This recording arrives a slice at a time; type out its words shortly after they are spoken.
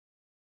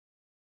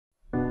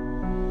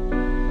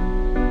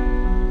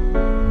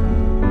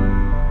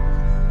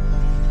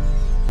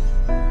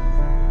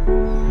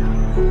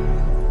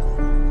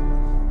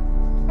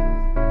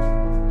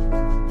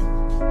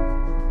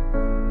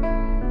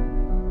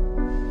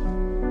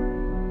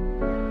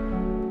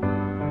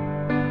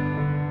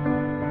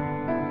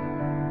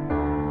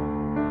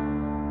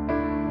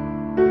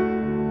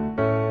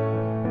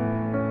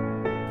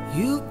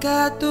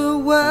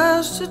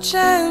rush to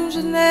change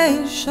a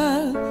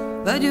nation,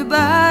 but you're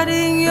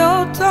biting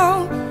your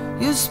tongue.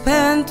 You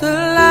spent a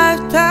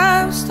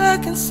lifetime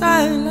stuck in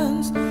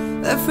silence,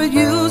 afraid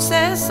you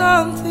said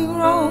something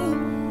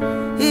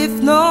wrong.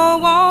 If no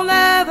one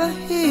ever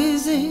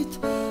hears it,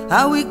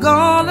 are we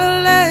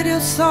gonna let your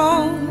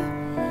song?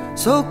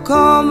 So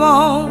come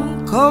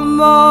on, come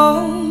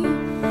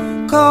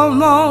on,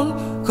 come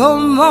on,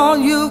 come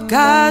on. You've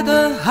got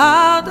a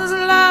heart as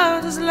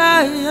loud as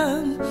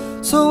lion,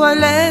 so I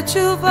let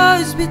your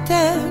voice be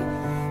tame.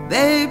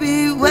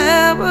 Baby,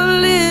 we're a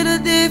little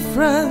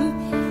different.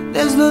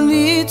 There's no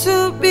need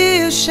to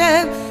be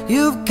ashamed.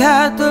 You've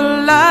got the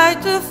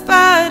light to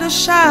fight the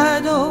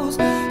shadows,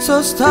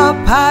 so stop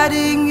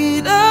hiding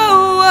it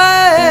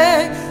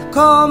away.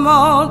 Come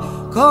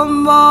on,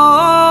 come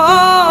on.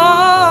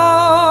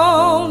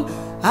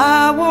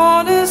 I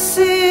wanna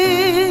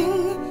sing,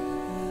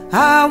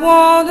 I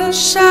wanna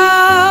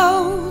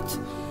shout,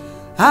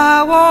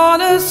 I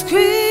wanna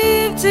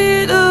scream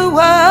till the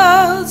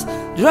words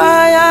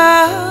dry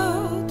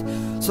out.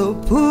 So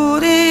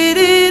put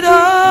it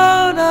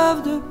out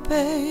of the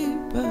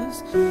papers.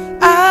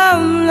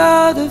 I'm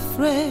not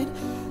afraid,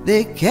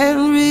 they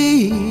can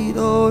read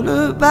all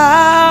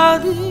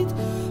about it,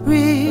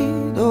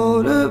 read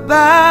all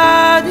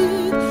about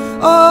it.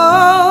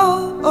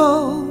 Oh,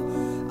 oh,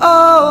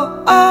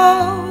 oh, oh,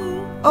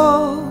 oh, oh,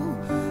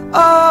 oh,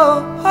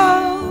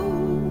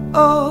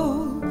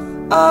 oh,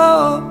 oh,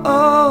 oh, oh.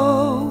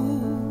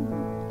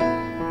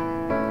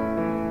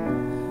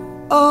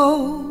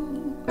 Oh,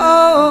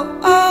 oh,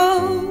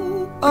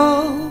 oh,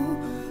 oh,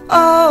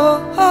 oh,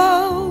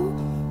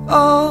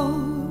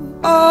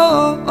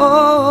 oh,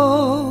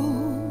 oh.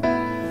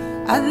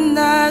 At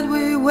night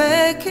we're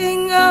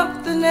waking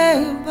up the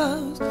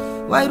neighbors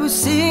while we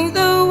sing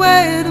the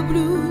way the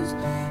blues,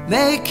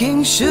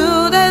 making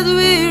sure that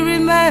we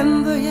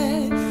remember,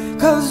 yeah,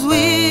 'cause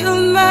we are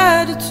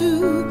mad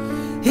too.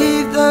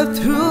 If the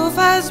truth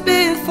has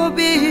been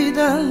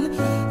forbidden,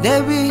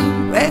 then we're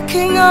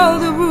breaking all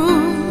the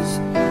rules.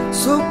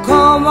 So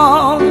come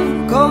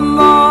on, come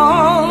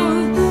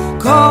on,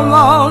 come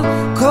on,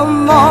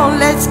 come on.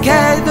 Let's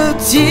get the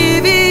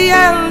TV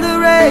and the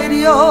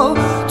radio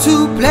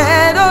to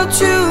play the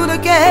tune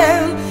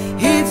again.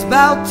 It's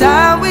about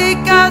time we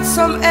got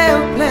some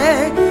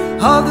airplay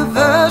of the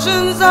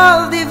versions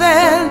of the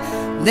event.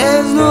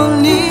 There's no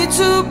need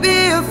to be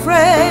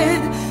afraid,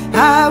 I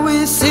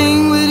will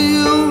sing with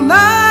you,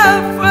 my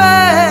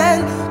friend.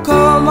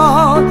 Come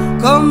on,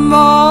 come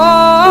on.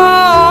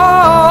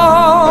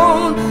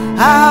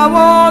 I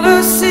wanna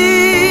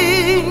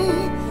sing,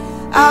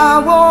 I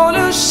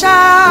wanna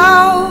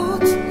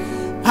shout,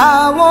 I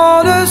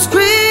wanna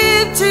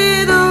scream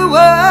till the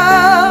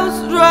words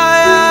dry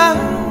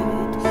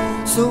out.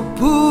 So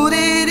put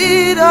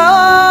it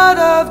out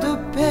of the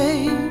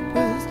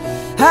papers.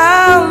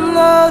 I'm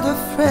not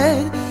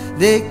afraid,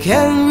 they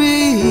can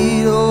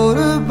read all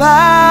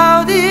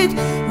about it,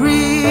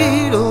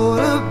 read all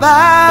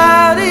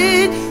about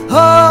it. Oh,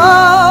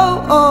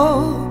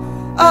 oh,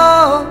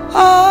 oh,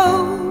 oh.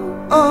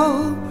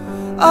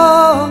 Oh, oh,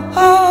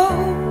 oh,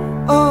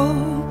 oh,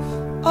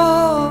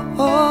 oh,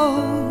 oh.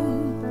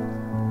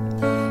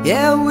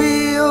 Yeah, we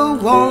are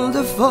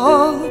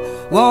wonderful,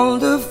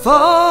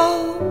 wonderful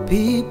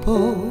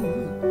people.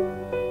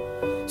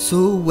 So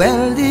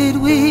when did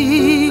we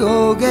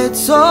all get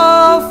so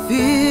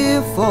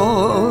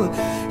fearful?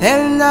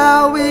 And now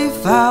we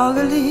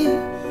finally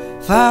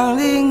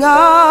finding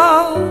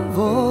our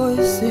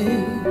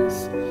voices.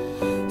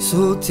 So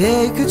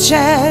take a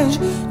chance,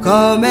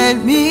 come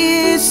and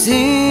me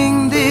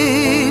sing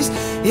this.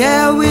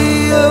 Yeah,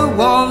 we are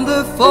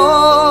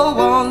wonderful,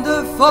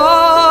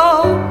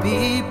 wonderful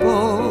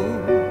people.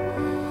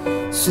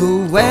 So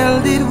when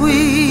did we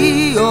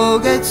all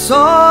get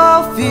so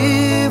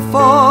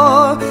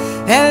fearful?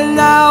 And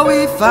now we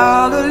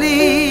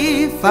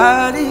finally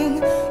finding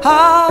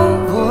our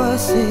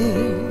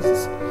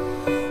voices.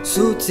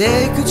 So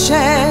take a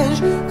chance,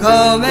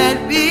 come and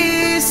me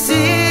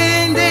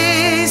sing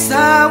this. I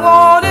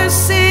wanna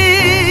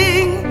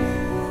sing,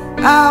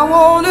 I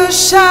wanna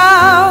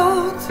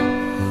shout,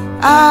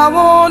 I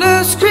wanna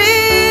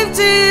scream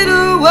till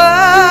the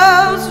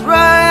words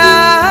dry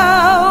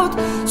out.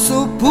 So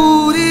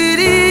put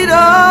it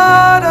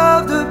out of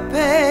the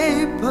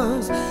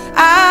papers.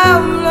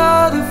 I'm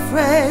not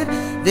afraid,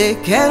 they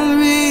can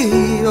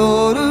read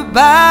all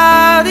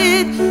about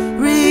it,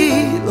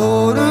 read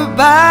all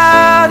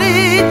about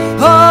it.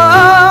 Oh,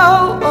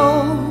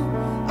 oh,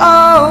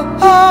 oh,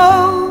 oh,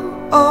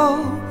 oh,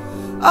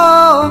 oh,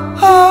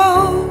 oh,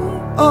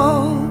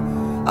 oh,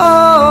 oh,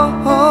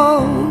 oh.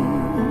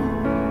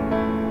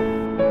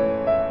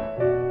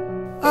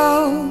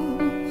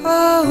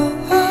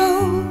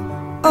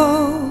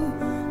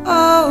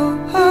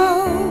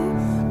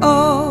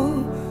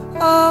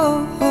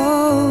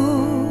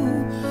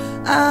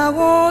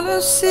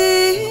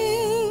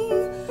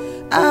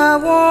 I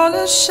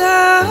wanna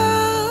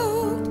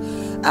shout,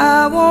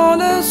 I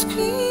wanna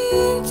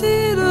scream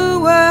till the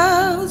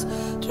words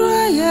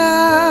dry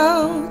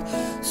out.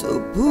 So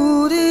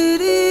put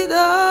it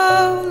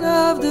all out.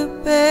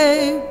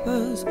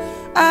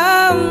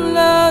 I'm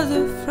not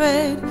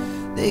afraid.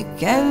 They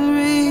can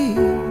read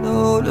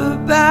all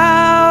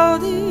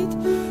about it,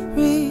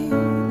 read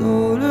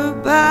all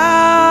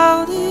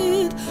about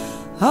it.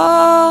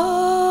 Oh.